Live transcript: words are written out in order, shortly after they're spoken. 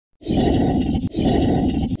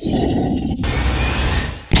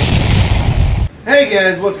Hey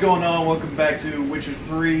guys, what's going on? Welcome back to Witcher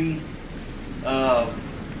 3. We're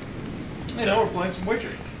playing some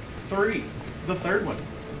Witcher 3. The third one.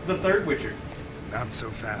 The third Witcher. Not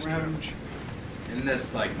so fast, Roach. Isn't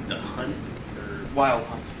this like the hunt or Wild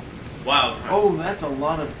Hunt. wild hunt? Oh, that's a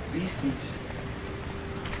lot of beasties.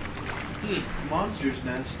 Monster's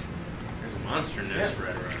nest. There's a monster nest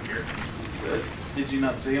right around here. Good. Did you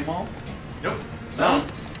not see them all? Nope. No?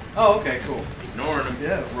 Oh, okay, cool. Ignoring them.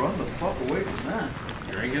 Yeah, run the fuck away from that.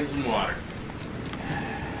 Drinking some water.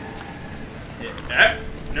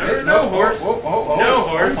 No horse. Oh, no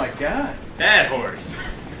horse. Oh my god. Bad horse.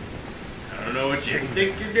 I don't know what you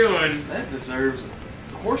think you're doing. That deserves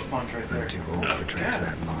a horse punch right there. I'm too old for tracks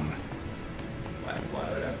that long. Why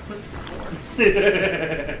would I punch my horse?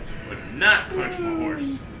 Would not punch my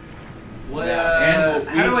horse. What?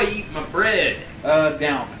 How do I eat my bread?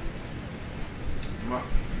 Down.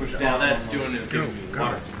 Push down. All that's doing is giving me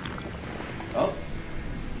water. Up.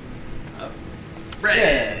 Up. Bread.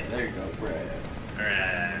 Yeah, there you go, bread.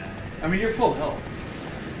 Alright. I mean, you're full health.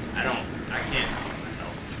 I can't see my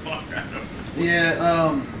health. Fuck, I don't. Yeah,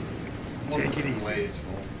 Take once it it's easy. away, it's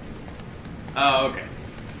full. Oh, okay.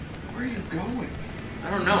 Where are you going? I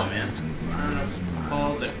don't know, man. I don't know if it's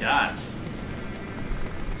called the dots.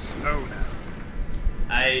 Slow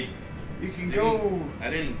now. You can go. I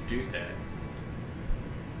didn't do that.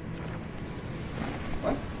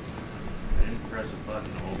 What? I didn't press a button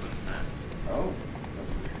to open that. Oh,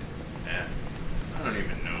 that's weird. Yeah. I don't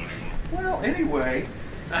even know anymore. Well, anyway.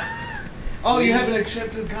 Oh, you haven't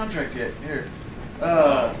accepted the contract yet. Here.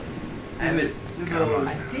 I haven't.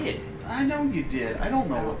 I did. I know you did. I don't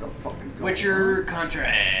know what the fuck is going Witcher on.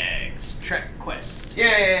 contracts. Track quest.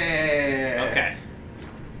 Yeah. Okay.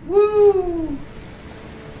 Woo.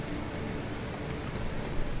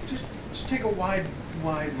 Just take a wide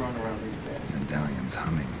run around these guys. Medallion's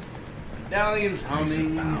humming. Medallion's Place of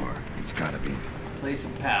humming. power. It's gotta be. Place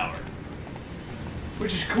of power.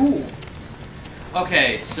 Which is cool.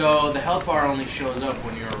 Okay, so the health bar only shows up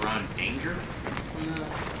when you're around danger.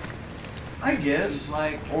 I guess. Seems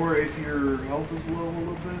like, Or if your health is low a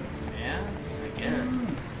little bit. yeah, I guess. I don't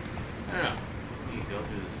know. You go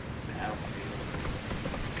through this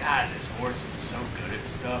battlefield. God, this horse is so good at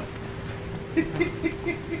stuff.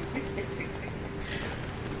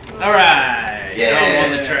 Alright, Yeah.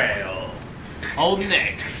 on the trail. Holding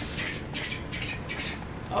X.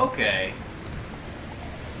 Okay.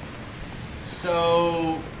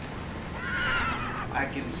 So I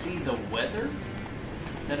can see the weather.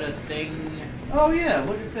 Is that a thing? Oh yeah,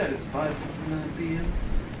 look at that. It's 5:59 p.m.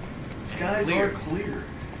 Skies Clear. are clear.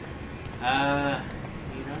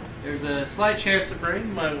 There's a slight chance of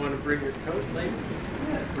rain. Might want to bring your coat later.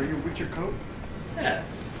 Yeah, bring your Witcher coat. Yeah.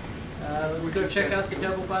 Let's go check out the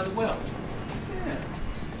Devil by the Well. Yeah.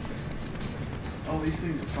 All these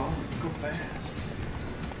things are following. Go fast.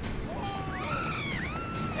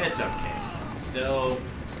 It's okay. They'll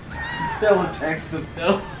attack the.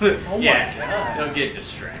 oh my yeah, God. they'll get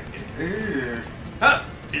distracted. Ew. Huh?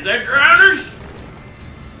 Is that drowners?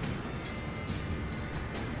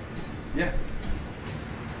 Yeah.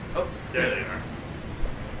 Oh, there they are.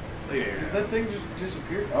 Look Did here. that thing just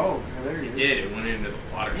disappear? Oh, there he It is. did. It went into the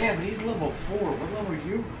water. Yeah, but he's level 4. What level are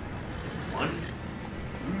you? 1.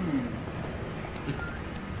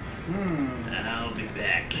 I'll be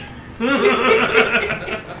back.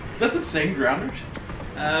 Is that the same drowners?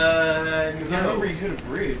 Because I remember you hit a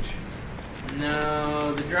bridge.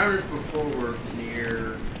 No, the drowners before were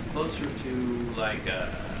closer to like I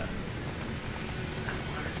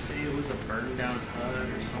want to say it was a burned down hut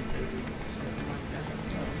or something like that.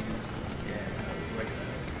 Yeah, like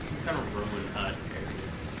some kind of ruined hut area.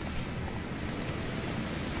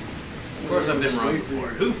 Of course, I've been wrong before.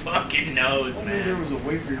 Who fucking knows, Only there man? was a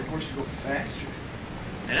way for your horse to go faster.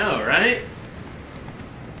 I know, right?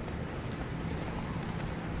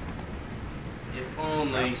 If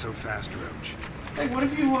only. Not so fast, Roach. Hey, what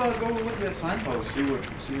if you go look at that signpost, see what's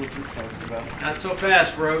it's talking about? Not so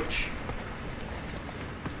fast, Roach.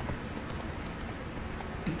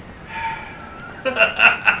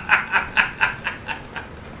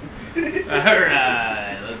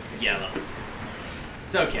 Alright, let's yellow.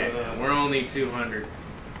 It's okay. We're only 200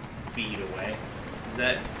 feet away. Is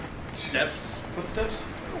that steps? Footsteps?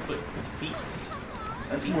 Feet?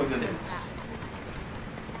 That's Feet more than steps.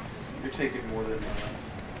 you're taking more than.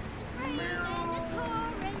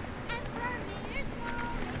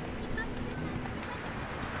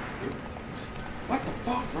 What the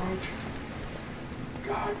fuck, Roach?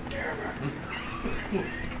 God damn it!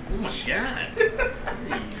 Oh my god.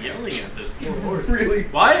 Why are you yelling at this poor horse? Really?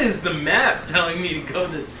 Why is the map telling me to go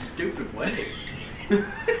this stupid way?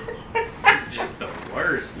 It's just the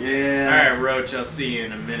horse. Yeah. Alright, Roach, I'll see you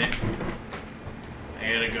in a minute.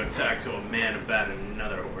 I gotta go talk to a man about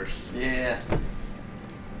another horse. Yeah.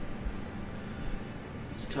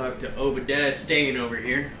 Let's talk to Obadiah Stain over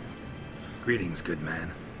here. Greetings, good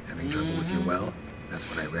man. Having trouble with your well? That's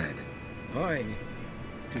what I read. Aye.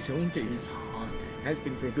 'Tis haunted. It's haunted. Has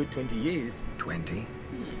been for a good 20 years. 20?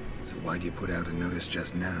 So why do you put out a notice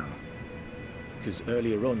just now? Because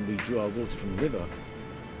earlier on we drew our water from the river.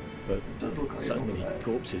 But This does look like so all many that.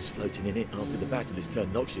 corpses floating in it after the battle has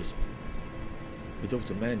turned noxious. My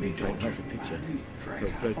daughter Mandy drank half a pitcher.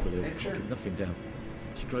 Felt dreadful ill, keeping nothing down.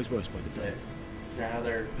 She grows worse by the day. Is that how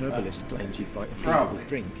they're... Herbalists claim she fight a fever Probably. with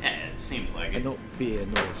drink. Yeah, it seems like And it. not beer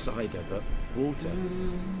nor cider, but water.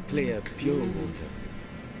 Clear, pure water.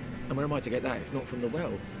 And where am I to get that if not from the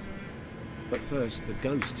well? But first, the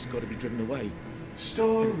ghost's got to be driven away.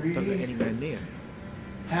 Story. Don't let any man near.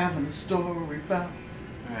 Having a story about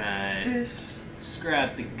Alright. this.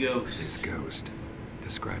 Describe the This ghost. ghost.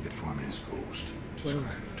 Describe it for me. This ghost. Well,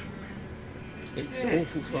 it's Yeah,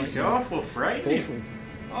 awful frightening. It's awful frightening.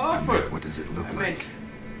 Awful. Awful. What does it look I like? meant...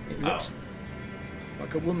 It looks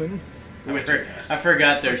like a woman. I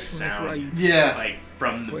forgot their sound. Yeah. Like,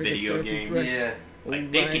 from the Wears a video dirty game. dress. Yeah. All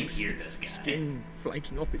Like, they can rags, hear this guy. Skin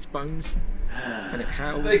flaking off its bones. And it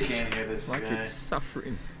howls. They can't hear this like guy. it's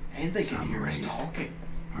suffering. And they can Some hear us wraith. talking.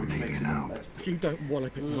 Or which maybe makes an it- elk. that's- If you don't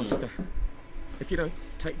wallop it, monster. If you don't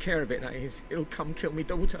take care of it, that is, it'll come kill me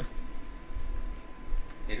daughter.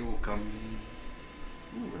 It will come...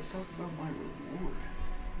 Ooh, let's talk about my reward.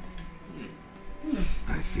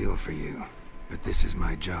 I feel for you, but this is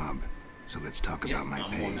my job. So let's talk about my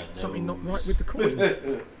I'm pay. one of Something not right those. with the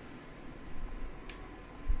coin.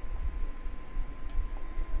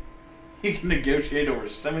 You can negotiate over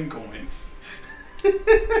 7 coins.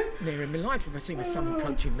 Never in my life have I seen a sum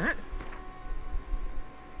approaching that.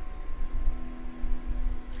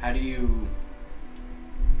 How do you...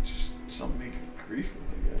 Just something you can grief with,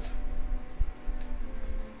 I guess.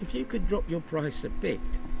 If you could drop your price a bit,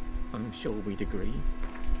 I'm sure we'd agree.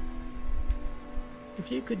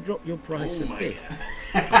 If you could drop your price Oh a my bit,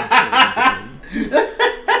 God. I'm sure we'd agree.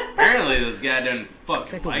 Apparently this guy doesn't fucking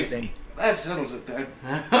Settles like it then. me. That settles it then.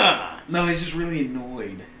 Alright, No, he's just really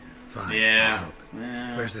annoyed. Fine. Yeah. I'll help.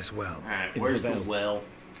 Yeah. Where's this well? In where's the Ravel. well?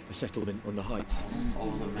 A settlement on the heights.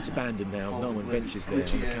 Follow the It's map. abandoned now. Follow No the one ventures there on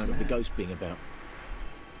glitchy-ass account of the map. ghost being about.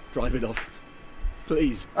 Drive it off.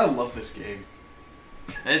 Please. I love this game.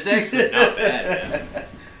 It's actually not bad, man.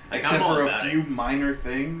 Like, Except I'm all for a about few minor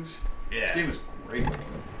things. This Yeah. game is great.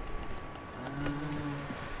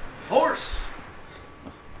 Horse!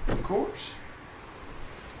 Of course.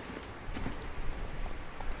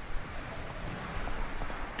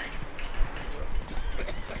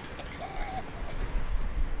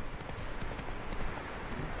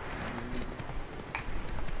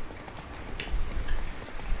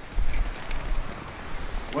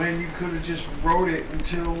 When you could have just wrote it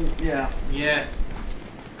until, yeah. Yeah.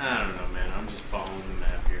 I don't know, man. I'm just following the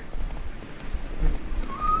map here.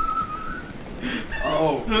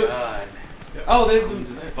 Oh, God. Oh, there's I'm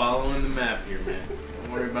just following the map here, man.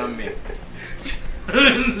 Don't worry about me.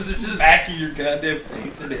 just back of your goddamn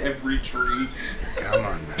face into every tree. Come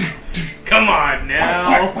on now. Come on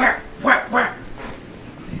now. Well,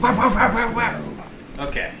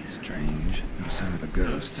 Okay. strange. No sign of a No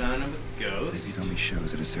ghost. sign of a Maybe ghost. it only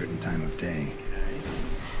shows at a certain time of day. Okay.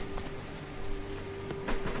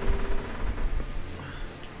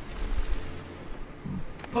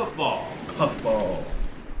 Puffball. Puffball.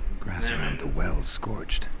 Grass Salmon. around the well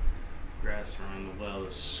scorched. Grass around the well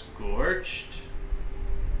is scorched.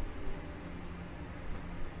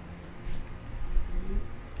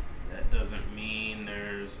 That doesn't mean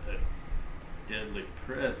there's a deadly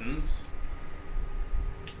presence.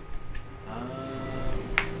 Yeah,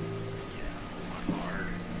 hard.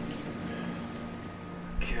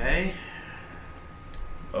 Okay.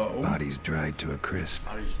 Oh. Bodies dried to a crisp.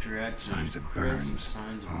 Body's dragged. Signs of crisp, burns.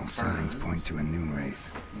 Signs of All burns. signs point to a noon wraith.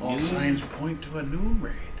 All signs point to a new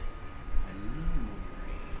raid.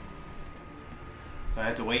 So I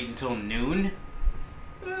have to wait until noon?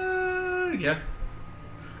 Yeah.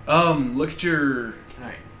 Look at your Can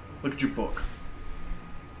I? book.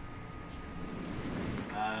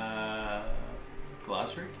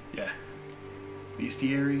 Glossary? Yeah.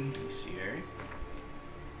 Bestiary. Bestiary.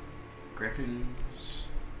 Griffins.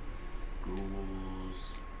 Ghouls.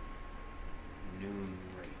 Noon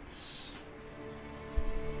wraiths.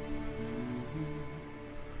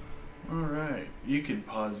 All right. You can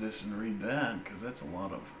pause this and read that because that's a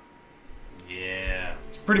lot of. Yeah.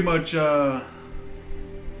 It's pretty much So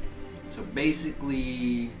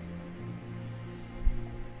basically,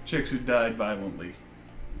 chicks who died violently.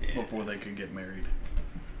 before they could get married.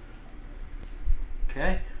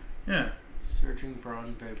 Okay. Yeah. Searching for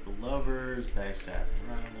unfaithful lovers, backstabbing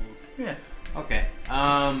rivals. Yeah. Okay.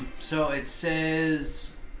 So it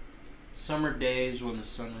says summer days when the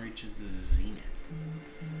sun reaches the zenith.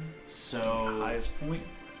 So Highest point.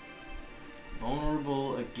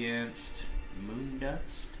 vulnerable against moon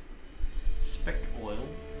dust, spect oil,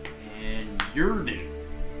 and Yrden.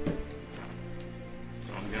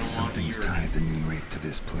 So I'm gonna want Something's Yrden. tied the new wraith to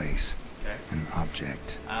this place. Okay. An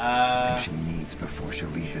object. Something she needs before she'll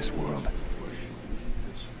leave this world.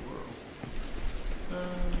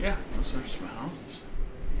 Yeah. Let's search some houses.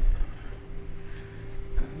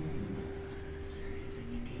 Is there anything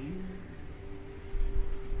in here?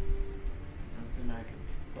 Nothing I can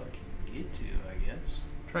fucking get to, I guess.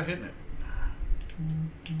 Try hitting it.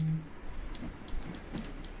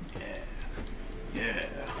 Yeah.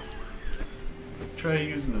 Try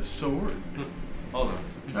using the sword. Hold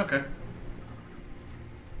on. Okay.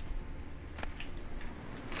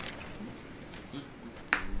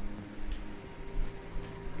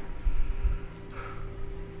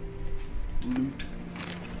 Loot.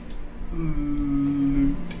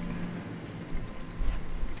 Loot.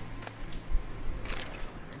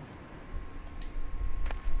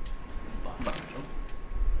 Bottle.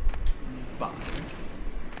 Bottle.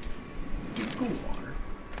 Duke water.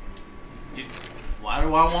 Dude, why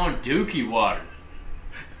do I want dookie water?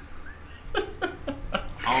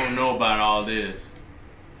 I don't know about all this.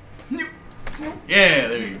 Yeah,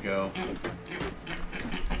 there you go.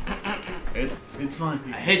 It's fine.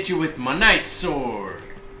 I hit you with my nice sword.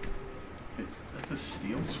 That's a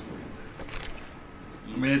steel sword.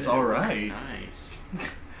 You I mean, it's said it was alright. Nice.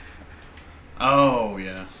 Oh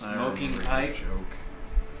yeah. Smoking I remember pipe. that joke.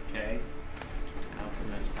 Okay.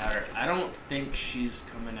 Alchemist powder. I don't think she's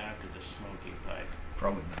coming after the smoking pipe.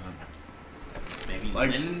 Probably not. Maybe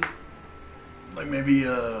Like- linen? Like maybe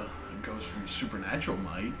it goes from supernatural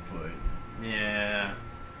might, but Yeah.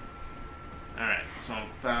 Alright, so I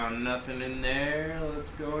found nothing in there. Let's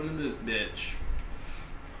go into this bitch.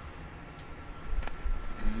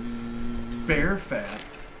 bear fat,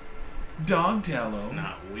 dog It's tallow.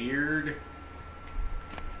 not weird.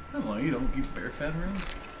 I don't know. You don't keep bear fat around?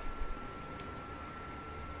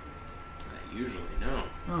 I usually no.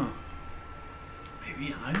 Huh.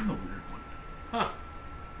 Maybe I'm the weird one. Huh.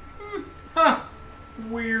 Huh.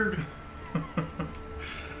 Weird.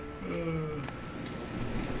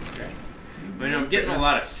 Okay. I mean, I'm getting a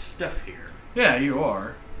lot of stuff here. Yeah, you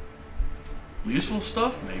are. Useful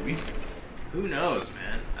stuff, maybe. Who knows,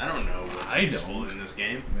 man? I don't know what's I useful don't. in this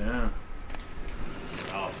game. Yeah.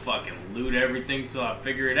 I'll fucking loot everything till I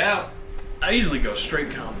figure it out. I usually go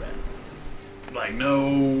straight combat. Like,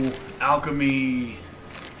 no alchemy,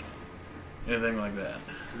 anything like that.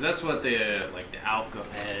 Cause that's what the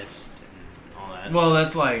alchemist and all that. Well, stuff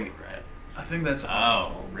that's is, like, right? I think that's Oh,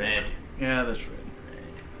 alcohol. red. Yeah, that's red.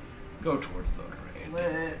 Red. Go towards the red.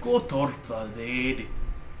 Let's Go towards the red.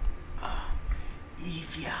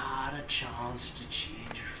 If you had a chance to change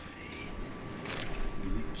your fate,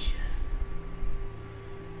 would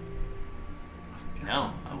you?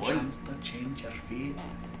 No, I wouldn't. Chance to change your fate.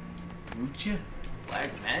 Would you?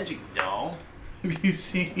 Black magic doll, Have you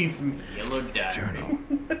seen yellow diary. Journal.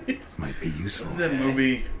 Might be useful. what's that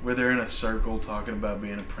movie where they're in a circle talking about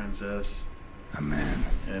being a princess? A man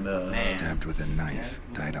And Man. stabbed with a knife,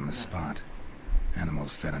 died on the spot.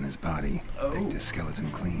 Animals fed on his body, Oh. picked his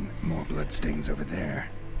skeleton clean. More blood stains over there.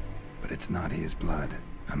 But it's not his blood.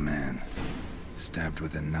 A man stabbed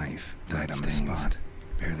with a knife, died on the spot.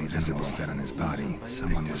 Barely visible. Animals fed on his body.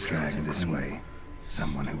 Someone was dragged this way.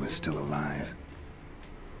 Someone who was still alive.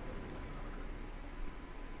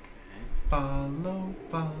 follow,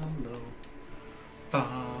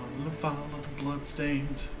 follow the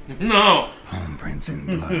bloodstains. No. Palm prints in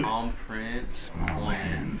blood. Palm prints. Small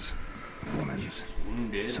hands. A woman's.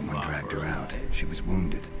 Wounded. Someone fought dragged for her out. life. She was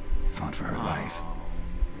wounded. Fought for her life. Oh,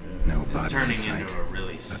 No it's body in turning sight. into a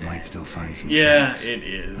really But sad. might still find some Yeah, chance. it Under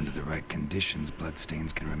is. the right conditions,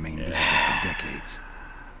 bloodstains can remain visible Yeah. for decades.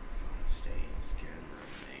 Stains can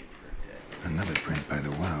remain for a day. Another print by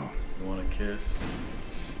the well. You want a kiss?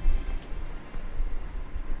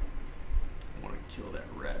 I want to kill that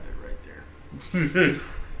rabbit right there.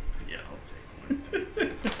 Yeah, I'll take one.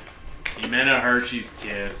 Thanks. He meant a Hershey's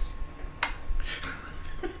kiss.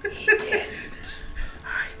 He didn't.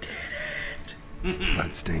 I didn't.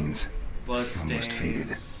 Bloodstains. Bloodstains. Almost faded.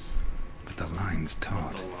 But the line's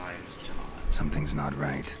taut. The line's taut. Something's not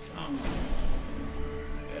right.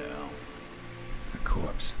 Yeah. A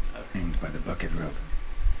corpse. Hanged by the bucket rope.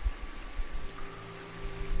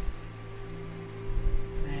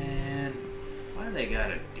 Man, why do they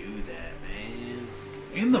gotta do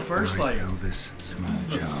in the first, Right like, pelvis, small this is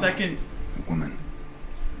the jaw. second A woman,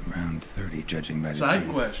 around 30, judging by the side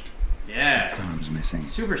teeth. quest. Yeah. Thumbs missing.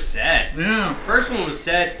 Super sad. Yeah. First one was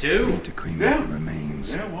sad too. Need to cremate Yeah. the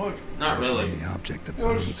remains. Yeah, what? Not Gotta really. find the object that It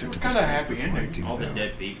was- binds it her was to kinda this place happy before I ending. do, All the though.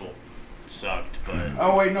 dead people sucked, but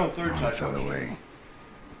Oh wait, no, third Arm side fell quest. away.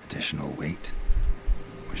 Additional weight.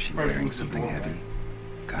 Was she First wearing was the something dwarf, heavy?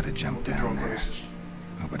 Gotta jump The down drunk there. racist.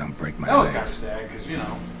 Hope I don't break my That was kind of legs. sad because you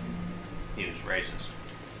know. he was racist.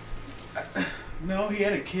 No, he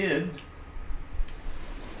had a kid.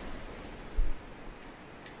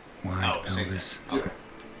 Wide Oh, same pelvis. thing. Okay.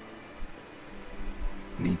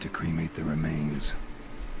 Need to cremate the remains.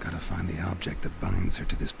 Gotta find the object that binds her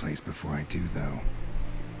to this place before I do, though.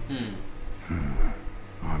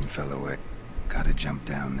 Arm fell away. Gotta jump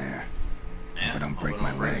down there. Yeah, I don't hope break I my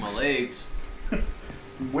don't break legs. my legs.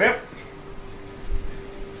 Whip.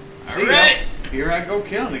 All See ya. right. Here I go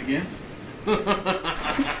killing again.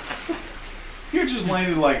 You just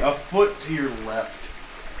landed like a foot to your left.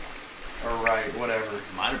 Or right, whatever.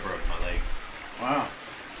 Might have broke my legs. Wow.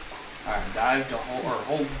 Alright, dive to hold, or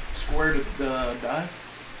hold square to dive.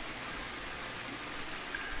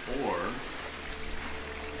 Or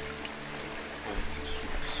hold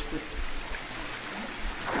to swift.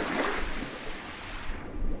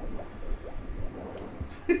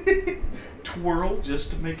 Twirl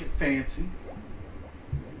just to make it fancy.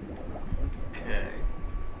 Okay.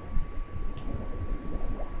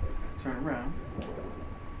 Turn around.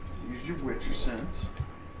 Use your Witcher sense.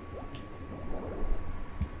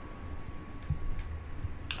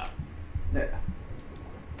 Yeah.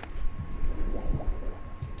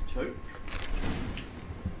 Choke.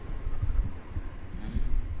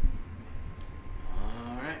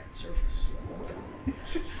 Alright, surface.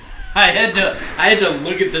 I had to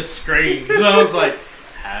look at the screen because I was like,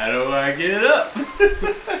 how do I get up?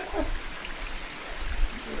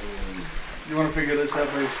 You want to figure this out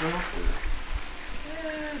by yourself?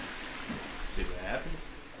 See what happens.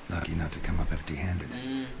 Lucky not to come up empty-handed.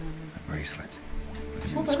 Mm-hmm. A bracelet with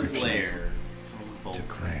an What about inscription. Claire from To Volker.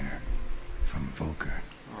 Claire. From Volker.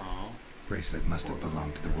 Oh. Bracelet must have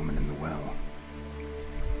belonged to the woman in the well.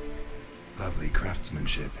 Lovely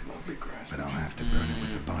craftsmanship. Lovely grass. But I'll have to burn it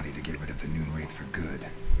with the body to get rid of the noon wraith for good.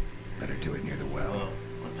 Better do it near the well. Well,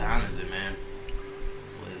 what time is it, man?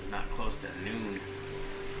 Hopefully it's not close to noon.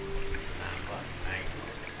 It's 9 o'clock at night.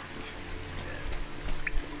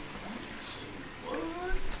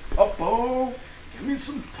 What? Puppo! Give me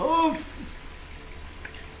some puff.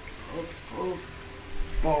 Puff, puff.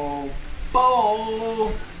 Ball.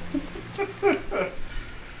 Ball.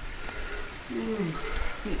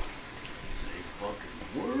 Say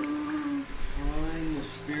fucking word. Find the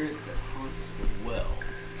spirit that haunts the well.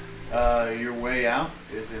 Your way out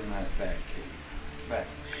is in that back cave. Back.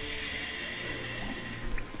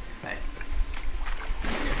 Hey.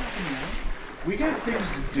 We got things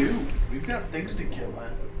to do. We've got things to kill,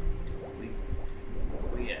 man.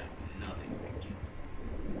 We have nothing to kill.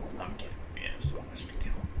 I'm kidding. We have so much to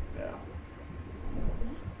kill. Yeah.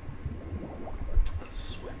 Let's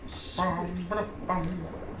swim swiftly.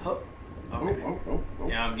 Oh, okay. Oh.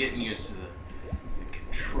 Yeah, I'm getting used to the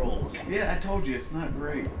controls. Yeah, I told you it's not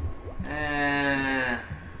great. I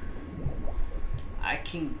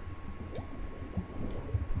can.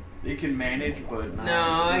 You can manage, but not. No,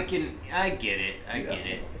 I can. it's- I get it. I Yeah. get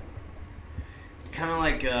it. It's kind of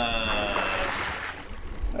like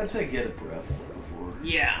I'd say get a breath before.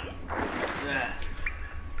 yeah. Yeah.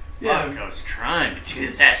 Fuck, I was trying to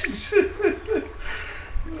do that.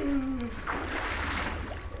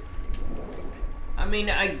 I mean,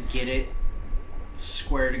 I get it.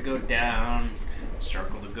 Square to go down,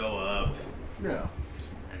 circle to go up, Yeah.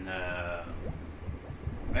 and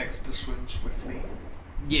X to swim swiftly.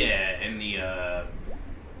 yeah, and the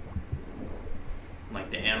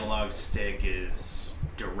like the analog stick is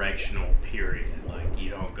directional. Period. Like you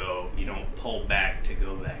don't pull back to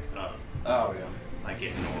go back up, Oh yeah. like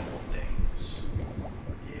in normal things.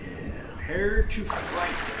 Yeah. Prepare to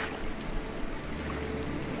fight.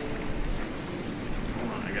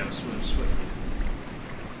 Hold on, I gotta swim swiftly.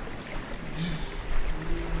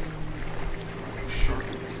 Shark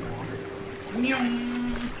in the water.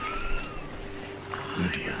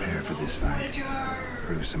 Need to prepare for this fight.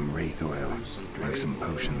 Brew some wraith oil. Drink some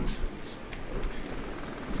potions.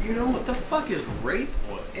 You know, What the fuck is Wraith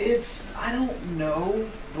Oil? it's I don't know,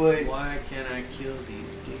 but Why can't I kill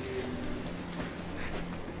these people?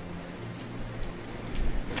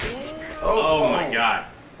 Oh my god.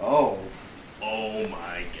 Oh. Oh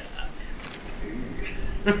my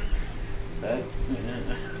god. That.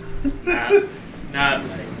 Not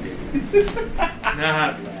like this.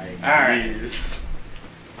 Not like Alright. this.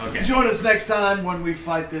 Okay. Join us next time when we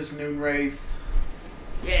fight this Noon Wraith.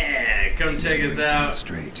 Yeah, come check us out.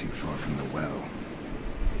 Stray too far from the well.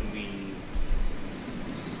 We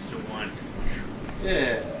want mushrooms.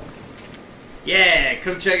 Yeah. Yeah,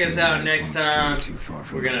 come check us out next time. Too far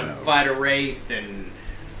from We're the gonna well. fight a wraith and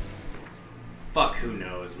fuck, who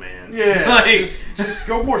knows, man. Yeah. Like, just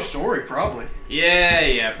go more story, probably.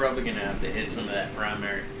 yeah, probably gonna have to hit some of that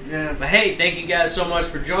primary. Yeah. But hey, thank you guys so much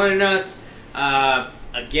for joining us.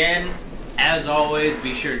 Again, as always,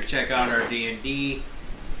 be sure to check out our D&D.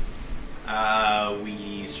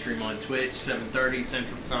 We stream on Twitch 7:30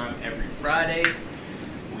 Central Time every Friday.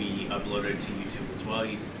 We upload it to YouTube as well.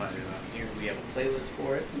 You can find it on here. We have a playlist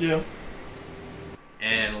for it. Yeah.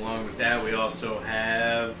 And along with that, we also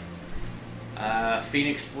have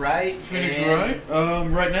Phoenix Wright. Phoenix and Wright.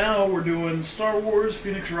 Right now we're doing Star Wars,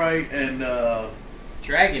 Phoenix Wright, and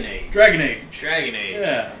Dragon Age. Dragon Age. Dragon Age.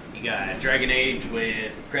 Yeah. You got Dragon Age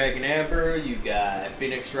with Craig and Amber. You got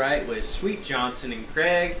Phoenix Wright with Sweet Johnson and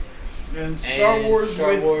Craig. And Star Wars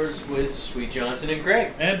with Sweet Johnson and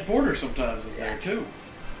Craig. And Porter sometimes is there too.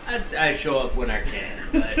 I show up when I can,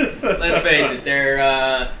 but let's face it,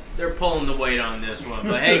 they're pulling the weight on this one.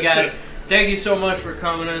 But hey, guys, thank you so much for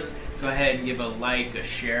coming us. Go ahead and give a like, a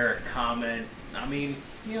share, a comment. I mean,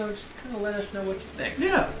 just kind of let us know what you think.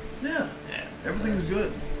 Yeah. Yeah. Everything's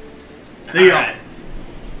good. See ya. All right.